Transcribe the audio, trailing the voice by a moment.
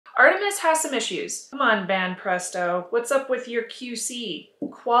Artemis has some issues. Come on, Band Presto. What's up with your QC?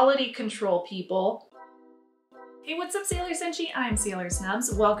 Quality control, people. Hey, what's up, Sailor Senshi? I'm Sailor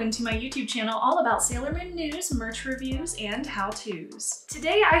Snubs. Welcome to my YouTube channel all about Sailor Moon news, merch reviews, and how-tos.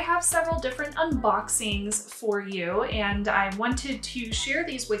 Today I have several different unboxings for you, and I wanted to share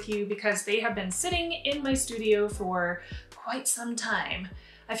these with you because they have been sitting in my studio for quite some time.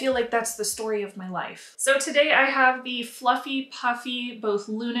 I feel like that's the story of my life. So today I have the Fluffy Puffy, both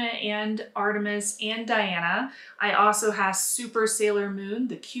Luna and Artemis and Diana. I also have Super Sailor Moon,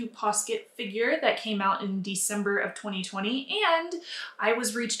 the cute Posket figure that came out in December of 2020, and I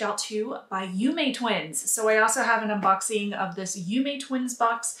was reached out to by YumeTwins. So I also have an unboxing of this YumeTwins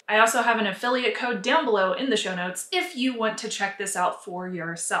box. I also have an affiliate code down below in the show notes if you want to check this out for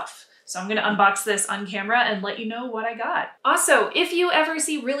yourself. So I'm gonna unbox this on camera and let you know what I got. Also, if you ever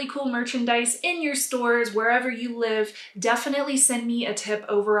see really cool merchandise in your stores, wherever you live, definitely send me a tip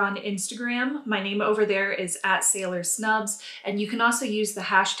over on Instagram. My name over there is @SailorSnubs, and you can also use the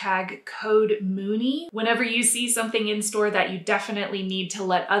hashtag code Mooney whenever you see something in store that you definitely need to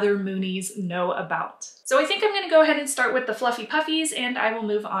let other Moonies know about. So I think I'm gonna go ahead and start with the Fluffy Puffies, and I will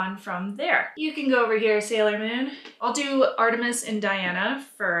move on from there. You can go over here, Sailor Moon. I'll do Artemis and Diana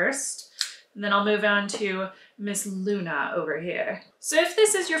first, and then I'll move on to Miss Luna over here. So if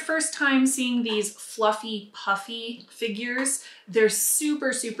this is your first time seeing these Fluffy Puffy figures, they're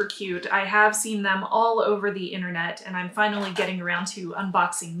super, super cute. I have seen them all over the internet, and I'm finally getting around to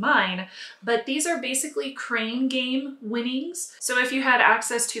unboxing mine, but these are basically crane game winnings. So if you had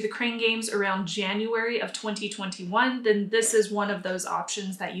access to the crane games around January of 2021, then this is one of those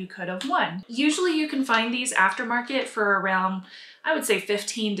options that you could have won. Usually you can find these aftermarket for around, I would say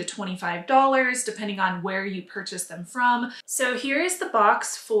 $15 to $25, depending on where you purchase them from. So here is the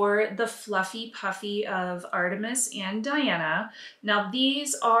box for the Fluffy Puffy of Artemis and Diana. Now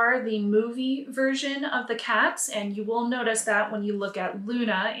these are the movie version of the cats, and you will notice that when you look at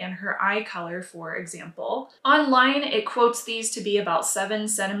Luna and her eye color, for example. Online, it quotes these to be about 7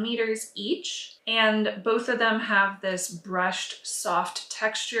 centimeters each. And both of them have this brushed soft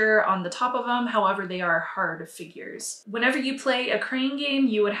texture on the top of them. However, they are hard figures. Whenever you play a crane game,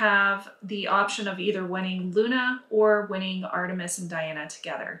 you would have the option of either winning Luna or winning Artemis and Diana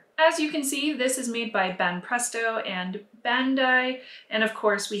together. As you can see, this is made by Ben Presto and Bandai. And of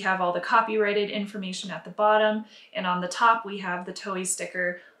course, we have all the copyrighted information at the bottom. And on the top, we have the Toei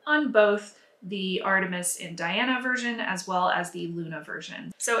sticker on both the Artemis and Diana version as well as the Luna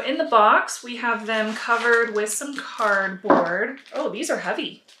version. So in the box, we have them covered with some cardboard. Oh, these are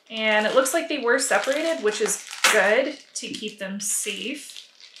heavy. And it looks like they were separated, which is good to keep them safe.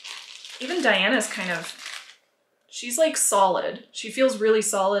 Even Diana's kind of, she's like solid. She feels really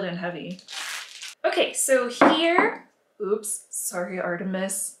solid and heavy. Okay, so here, oops, sorry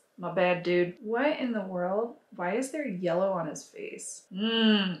Artemis. My bad, dude. What in the world? Why is there yellow on his face?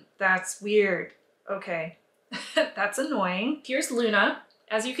 That's weird. Okay, that's annoying. Here's Luna.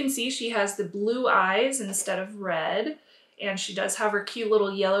 As you can see, she has the blue eyes instead of red, and she does have her cute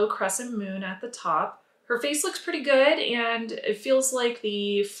little yellow crescent moon at the top. Her face looks pretty good, and it feels like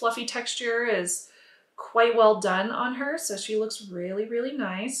the fluffy texture is quite well done on her, so she looks really, really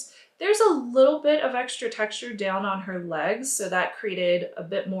nice. There's a little bit of extra texture down on her legs, so that created a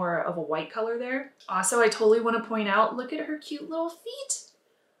bit more of a white color there. Also, I totally want to point out, look at her cute little feet.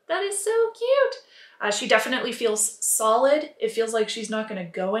 That is so cute. She definitely feels solid. It feels like she's not going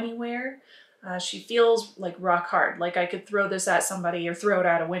to go anywhere. She feels like rock hard, like I could throw this at somebody or throw it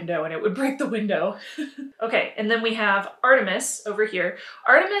out a window and it would break the window. Okay, and then we have Artemis over here.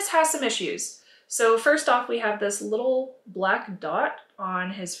 Artemis has some issues. So first off, we have this little black dot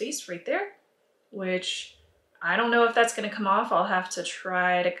on his face right there, which I don't know if that's gonna come off. I'll have to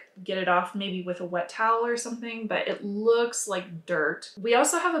try to get it off maybe with a wet towel or something, but it looks like dirt. We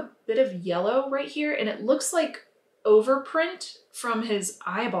also have a bit of yellow right here, and it looks like overprint from his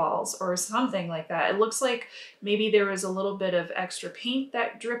eyeballs or something like that. It looks like maybe there was a little bit of extra paint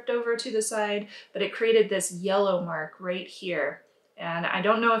that dripped over to the side, but it created this yellow mark right here. And I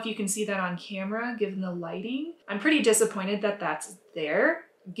don't know if you can see that on camera given the lighting. I'm pretty disappointed that that's there,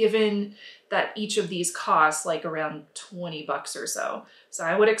 given that each of these costs like around 20 bucks or so. So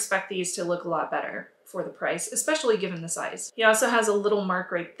I would expect these to look a lot better for the price, especially given the size. He also has a little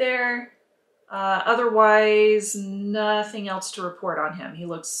mark right there. Otherwise, nothing else to report on him. He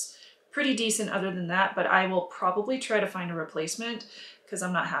looks pretty decent other than that, but I will probably try to find a replacement because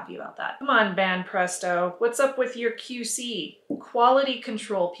I'm not happy about that. Come on, Band Presto. What's up with your QC? Quality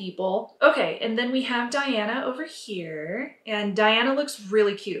control, people. Okay, and then we have Diana over here, and Diana looks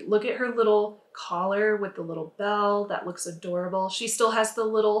really cute. Look at her little collar with the little bell. That looks adorable. She still has the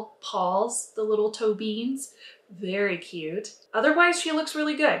little paws, the little toe beans. Very cute. Otherwise, she looks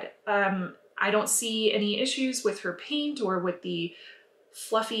really good. I don't see any issues with her paint or with the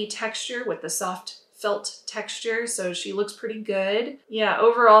fluffy texture, with the soft felt texture, so she looks pretty good. Yeah,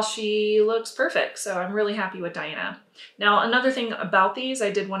 overall she looks perfect, so I'm really happy with Diana. Now, another thing about these I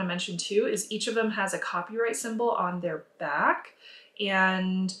did want to mention too is each of them has a copyright symbol on their back,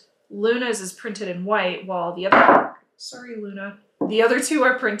 and Luna's is printed in white while the other, sorry Luna, the other two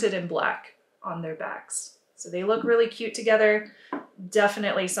are printed in black on their backs. So they look really cute together.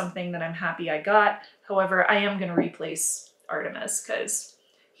 Definitely something that I'm happy I got. However, I am gonna replace Artemis because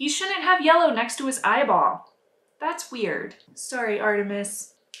he shouldn't have yellow next to his eyeball. That's weird. Sorry,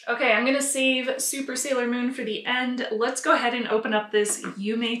 Artemis. Okay, I'm gonna save Super Sailor Moon for the end. Let's go ahead and open up this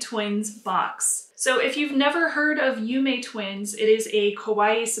YumeTwins box. So if you've never heard of YumeTwins, it is a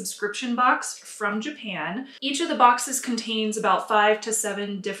Kawaii subscription box from Japan. Each of the boxes contains about 5 to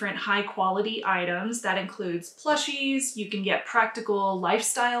 7 different high quality items. That includes plushies, you can get practical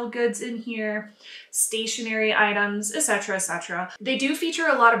lifestyle goods in here, stationery items, etc., etc. They do feature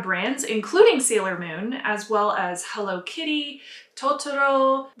a lot of brands, including Sailor Moon, as well as Hello Kitty,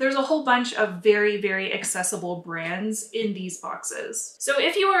 Totoro. There's a whole bunch of very, very accessible brands in these boxes. So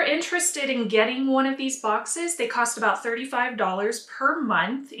if you are interested in getting one of these boxes, they cost about $35 per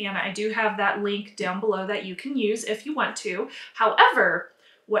month, and I do have that link down below that you can use if you want to. However,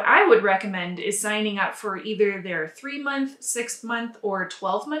 what I would recommend is signing up for either their 3-month, 6-month, or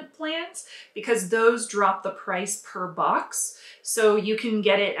 12-month plans, because those drop the price per box. So you can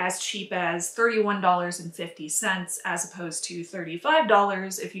get it as cheap as $31.50 as opposed to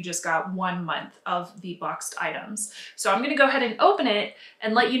 $35 if you just got 1 month of the boxed items. So I'm gonna go ahead and open it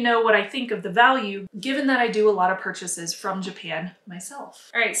and let you know what I think of the value, given that I do a lot of purchases from Japan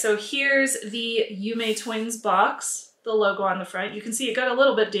myself. All right, so here's the YumeTwins box. The logo on the front. You can see it got a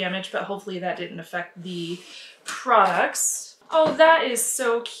little bit damaged, but hopefully that didn't affect the products. Oh, that is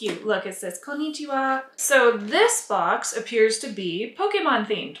so cute. Look, it says konnichiwa. So this box appears to be Pokemon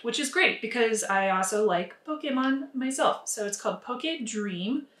themed, which is great because I also like Pokemon myself. So it's called Poke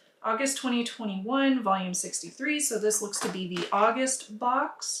Dream, August 2021, volume 63. So this looks to be the August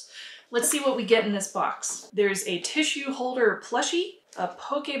box. Let's see what we get in this box. There's a tissue holder plushie, a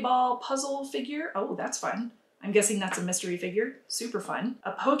Pokeball puzzle figure. Oh, that's fun. I'm guessing that's a mystery figure. Super fun.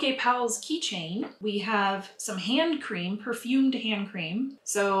 A Poke Pals keychain. We have some hand cream, perfumed hand cream.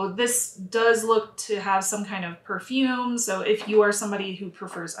 So this does look to have some kind of perfume. So if you are somebody who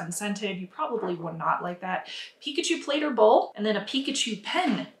prefers unscented, you probably would not like that. Pikachu plate or bowl, and then a Pikachu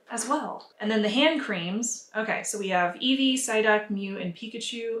pen as well. And then the hand creams. Okay, so we have Eevee, Psyduck, Mew, and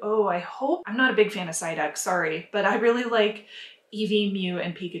Pikachu. Oh, I hope, I'm not a big fan of Psyduck, sorry, but I really like Eevee, Mew,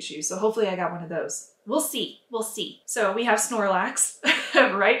 and Pikachu. So hopefully I got one of those. We'll see, we'll see. So we have Snorlax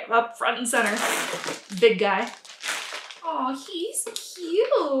right up front and center. Big guy. Oh, he's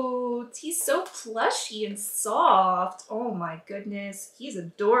cute. He's so plushy and soft. Oh my goodness, he's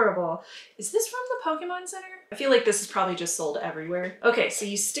adorable. Is this from the Pokemon Center? I feel like this is probably just sold everywhere. Okay, so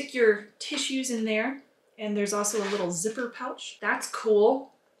you stick your tissues in there, and there's also a little zipper pouch. That's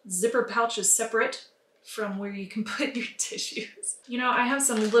cool. Zipper pouch is separate from where you can put your tissues. You know, I have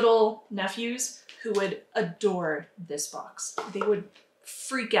some little nephews who would adore this box. They would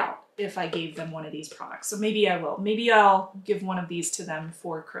freak out if I gave them one of these products. So maybe I will. Maybe I'll give one of these to them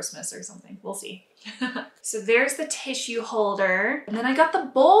for Christmas or something. We'll see. So there's the tissue holder. And then I got the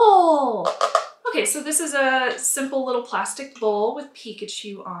bowl. Okay, so this is a simple little plastic bowl with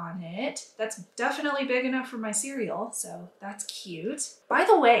Pikachu on it. That's definitely big enough for my cereal, so that's cute. By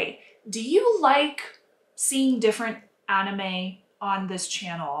the way, do you like seeing different anime on this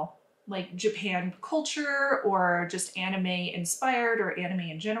channel? Like Japan culture or just anime inspired or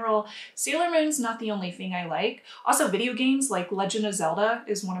anime in general? Sailor Moon's not the only thing I like. Also video games like Legend of Zelda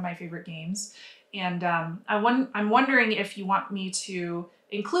is one of my favorite games. And I'm wondering if you want me to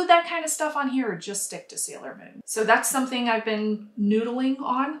include that kind of stuff on here or just stick to Sailor Moon. So that's something I've been noodling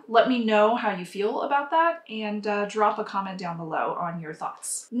on. Let me know how you feel about that and drop a comment down below on your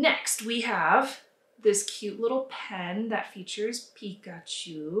thoughts. Next, we have this cute little pen that features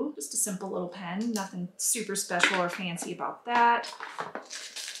Pikachu. Just a simple little pen, nothing super special or fancy about that.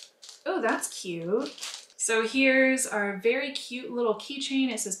 Oh, that's cute. So here's our very cute little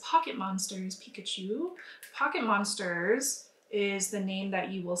keychain. It says Pocket Monsters Pikachu. Pocket Monsters is the name that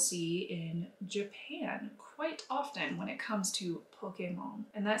you will see in Japan quite often when it comes to Pokemon.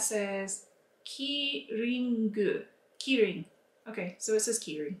 And that says Kiringu. Keyring. Okay, so it says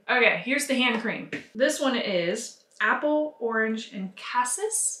keyring. Okay, here's the hand cream. This one is apple, orange, and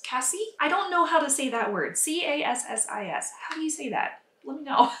cassis. Cassie? I don't know how to say that word. C-A-S-S-I-S. How do you say that? Let me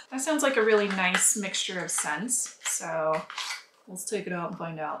know. That sounds like a really nice mixture of scents. So let's take it out and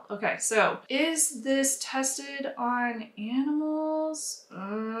find out. Okay, so is this tested on animals?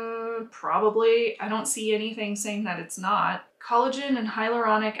 Probably. I don't see anything saying that it's not. Collagen and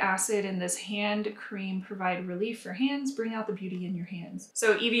hyaluronic acid in this hand cream provide relief for hands, bring out the beauty in your hands.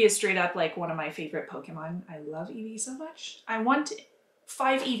 So Eevee is straight up like one of my favorite Pokemon. I love Eevee so much. I want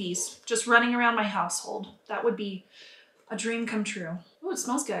 5 Eevees just running around my household. That would be a dream come true. Oh, it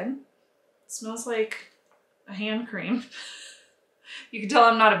smells good. It smells like a hand cream. You can tell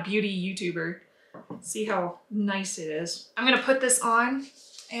I'm not a beauty YouTuber. See how nice it is. I'm gonna put this on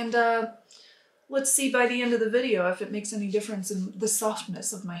and let's see by the end of the video if it makes any difference in the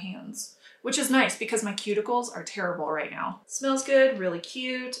softness of my hands, which is nice because my cuticles are terrible right now. Smells good, really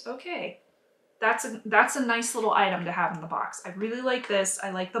cute. Okay, that's a nice little item to have in the box. I really like this.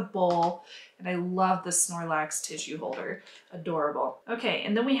 I like the bowl and I love the Snorlax tissue holder. Adorable. Okay,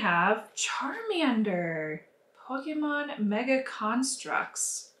 and then we have Charmander. Pokemon Mega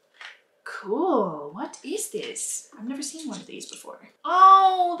Constructs. Cool. What is this? I've never seen one of these before.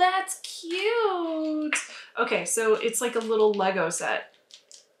 Oh, that's cute. Okay, so it's like a little Lego set.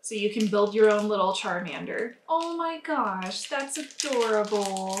 So you can build your own little Charmander. Oh my gosh, that's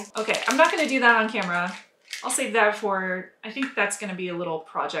adorable. Okay, I'm not gonna do that on camera. I'll save that for, I think that's gonna be a little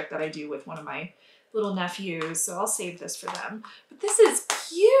project that I do with one of my little nephews. So I'll save this for them. But this is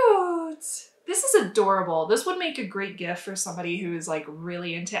cute. This is adorable. This would make a great gift for somebody who is like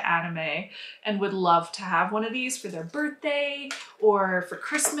really into anime and would love to have one of these for their birthday or for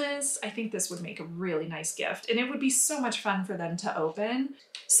Christmas. I think this would make a really nice gift and it would be so much fun for them to open.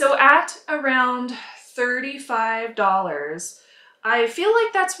 So at around $35, I feel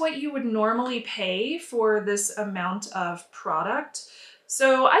like that's what you would normally pay for this amount of product.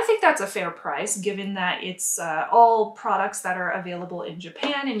 So I think that's a fair price given that it's all products that are available in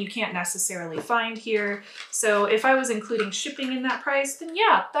Japan and you can't necessarily find here. So if I was including shipping in that price, then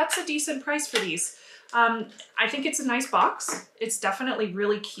yeah, that's a decent price for these. I think it's a nice box. It's definitely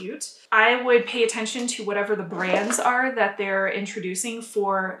really cute. I would pay attention to whatever the brands are that they're introducing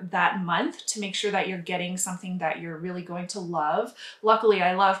for that month to make sure that you're getting something that you're really going to love. Luckily,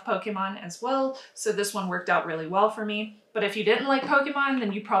 I love Pokemon as well, so this one worked out really well for me. But if you didn't like Pokemon,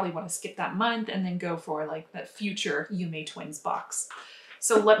 then you probably want to skip that month and then go for like that future YumeTwins box.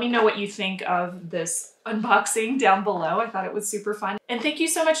 So let me know what you think of this unboxing down below. I thought it was super fun. And thank you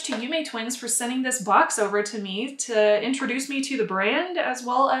so much to YumeTwins for sending this box over to me to introduce me to the brand as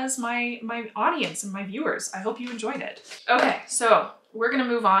well as my audience and my viewers. I hope you enjoyed it. Okay, so we're gonna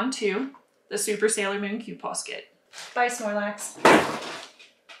move on to the Super Sailor Moon Q Posket. Bye, Snorlax.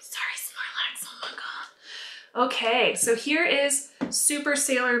 Sorry, Snorlax, oh my god. Okay, so here is Super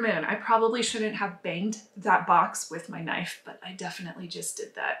Sailor Moon. I probably shouldn't have banged that box with my knife, but I definitely just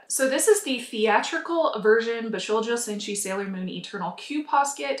did that. So this is the theatrical version Bashoujo Senshi Sailor Moon Eternal Q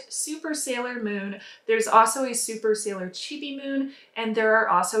Posket Super Sailor Moon. There's also a Super Sailor Chibi Moon, and there are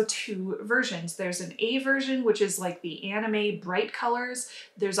also 2 versions. There's an A version, which is like the anime bright colors.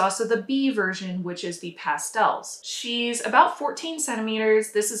 There's also the B version, which is the pastels. She's about 14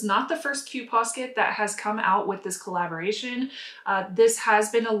 centimeters. This is not the first Q Posket that has come out with this collaboration. This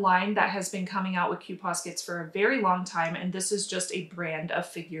has been a line that has been coming out with Q Poskets for a very long time, and this is just a brand of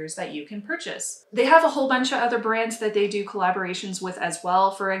figures that you can purchase. They have a whole bunch of other brands that they do collaborations with as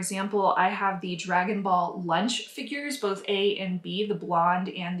well. For example, I have the Dragon Ball Lunch figures, both A and B, the blonde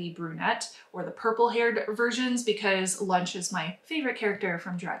and the brunette, or the purple-haired versions, because Lunch is my favorite character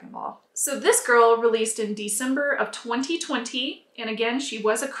from Dragon Ball. So this girl released in December of 2020, and again, she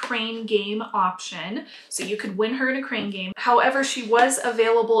was a crane game option, so you could win her in a crane game. However, she was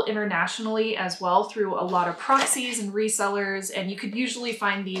available internationally as well through a lot of proxies and resellers, and you could usually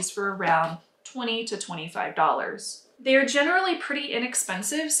find these for around $20 to $25. They're generally pretty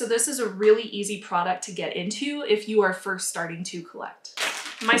inexpensive, so this is a really easy product to get into if you are first starting to collect.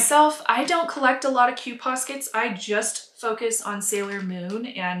 Myself, I don't collect a lot of Q Poskets. I just focus on Sailor Moon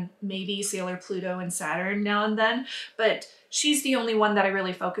and maybe Sailor Pluto and Saturn now and then, but she's the only one that I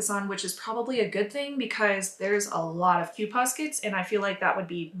really focus on, which is probably a good thing because there's a lot of Q Poskets and I feel like that would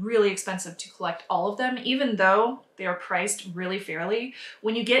be really expensive to collect all of them, even though they are priced really fairly.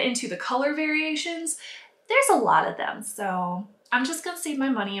 When you get into the color variations, there's a lot of them. So I'm just gonna save my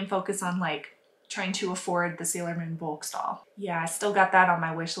money and focus on like trying to afford the Sailor Moon bulk stall. Yeah, I still got that on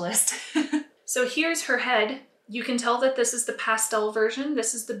my wish list. So here's her head. You can tell that this is the pastel version.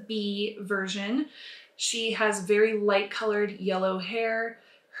 This is the B version. She has very light colored yellow hair.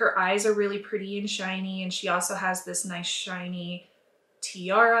 Her eyes are really pretty and shiny, and she also has this nice shiny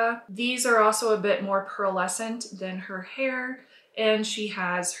tiara. These are also a bit more pearlescent than her hair, and she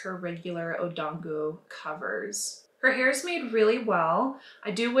has her regular odongo covers. Her hair is made really well.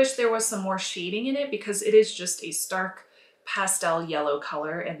 I do wish there was some more shading in it because it is just a stark pastel yellow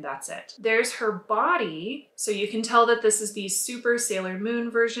color and that's it. There's her body. So you can tell that this is the super Sailor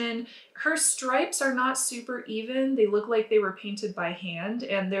Moon version. Her stripes are not super even. They look like they were painted by hand,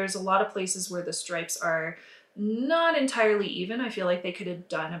 and there's a lot of places where the stripes are not entirely even. I feel like they could have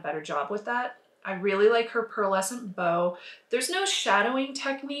done a better job with that. I really like her pearlescent bow. There's no shadowing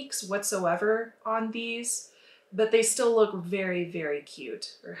techniques whatsoever on these, but they still look very, very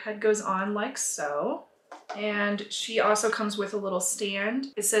cute. Her head goes on like so. And she also comes with a little stand.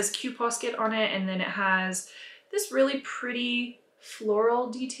 It says Posket on it, and then it has this really pretty floral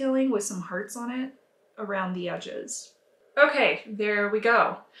detailing with some hearts on it around the edges. Okay, there we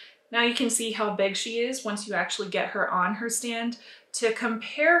go. Now you can see how big she is once you actually get her on her stand. To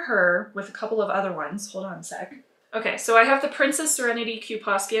compare her with a couple of other ones, hold on a sec. Okay, so I have the Princess Serenity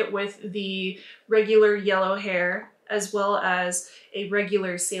Posket with the regular yellow hair, as well as a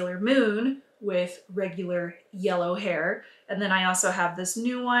regular Sailor Moon with regular yellow hair. And then I also have this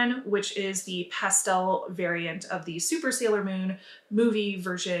new one, which is the pastel variant of the Super Sailor Moon movie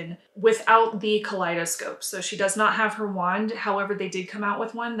version without the kaleidoscope. So she does not have her wand. However, they did come out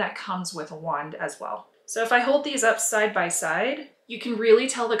with one that comes with a wand as well. So if I hold these up side by side, you can really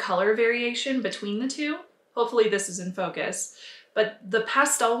tell the color variation between the two. Hopefully this is in focus. But the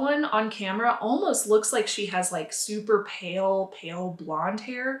pastel one on camera almost looks like she has like super pale blonde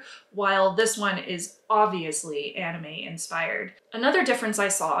hair, while this one is obviously anime inspired. Another difference I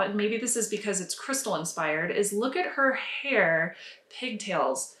saw, and maybe this is because it's crystal inspired, is look at her hair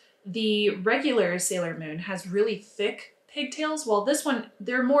pigtails. The regular Sailor Moon has really thick pigtails, while this one,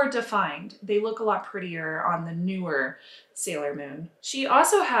 they're more defined. They look a lot prettier on the newer Sailor Moon. She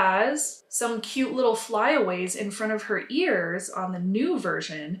also has some cute little flyaways in front of her ears on the new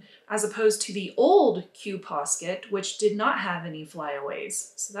version, as opposed to the old Posket, which did not have any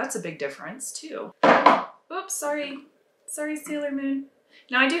flyaways. So that's a big difference too. Oops, sorry. Sorry, Sailor Moon.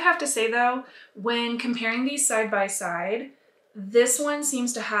 Now I do have to say though, when comparing these side by side, this one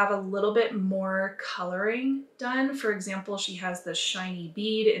seems to have a little bit more coloring done. For example, she has the shiny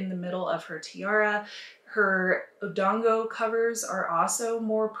bead in the middle of her tiara. Her odongo covers are also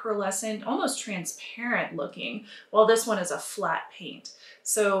more pearlescent, almost transparent looking, while this one is a flat paint.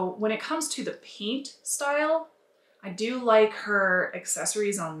 So when it comes to the paint style, I do like her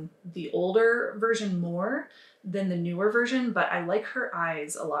accessories on the older version more than the newer version, but I like her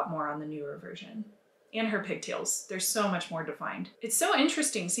eyes a lot more on the newer version. And her pigtails. They're so much more defined. It's so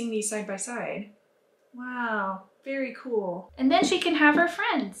interesting seeing these side by side. Wow, very cool. And then she can have her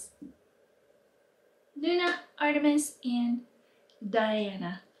friends. Luna, Artemis, and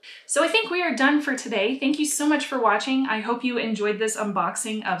Diana. So I think we are done for today. Thank you so much for watching. I hope you enjoyed this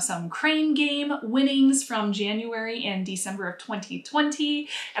unboxing of some Crane Game winnings from January and December of 2020.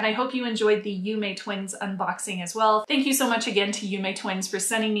 And I hope you enjoyed the YumeTwins unboxing as well. Thank you so much again to YumeTwins for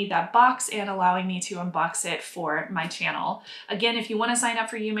sending me that box and allowing me to unbox it for my channel. Again, if you want to sign up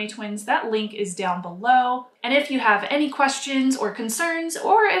for YumeTwins, that link is down below. And if you have any questions or concerns,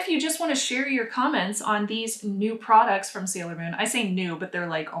 or if you just want to share your comments on these new products from Sailor Moon, I say new, but they're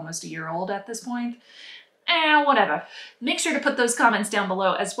like almost a year old at this point. Whatever. Make sure to put those comments down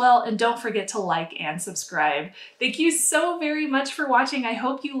below as well, and don't forget to like and subscribe. Thank you so very much for watching. I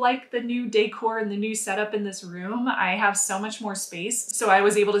hope you like the new decor and the new setup in this room. I have so much more space, so I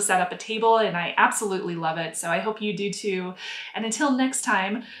was able to set up a table and I absolutely love it, so I hope you do too. And until next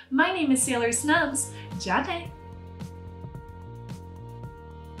time, my name is Sailor Snubs. Jate!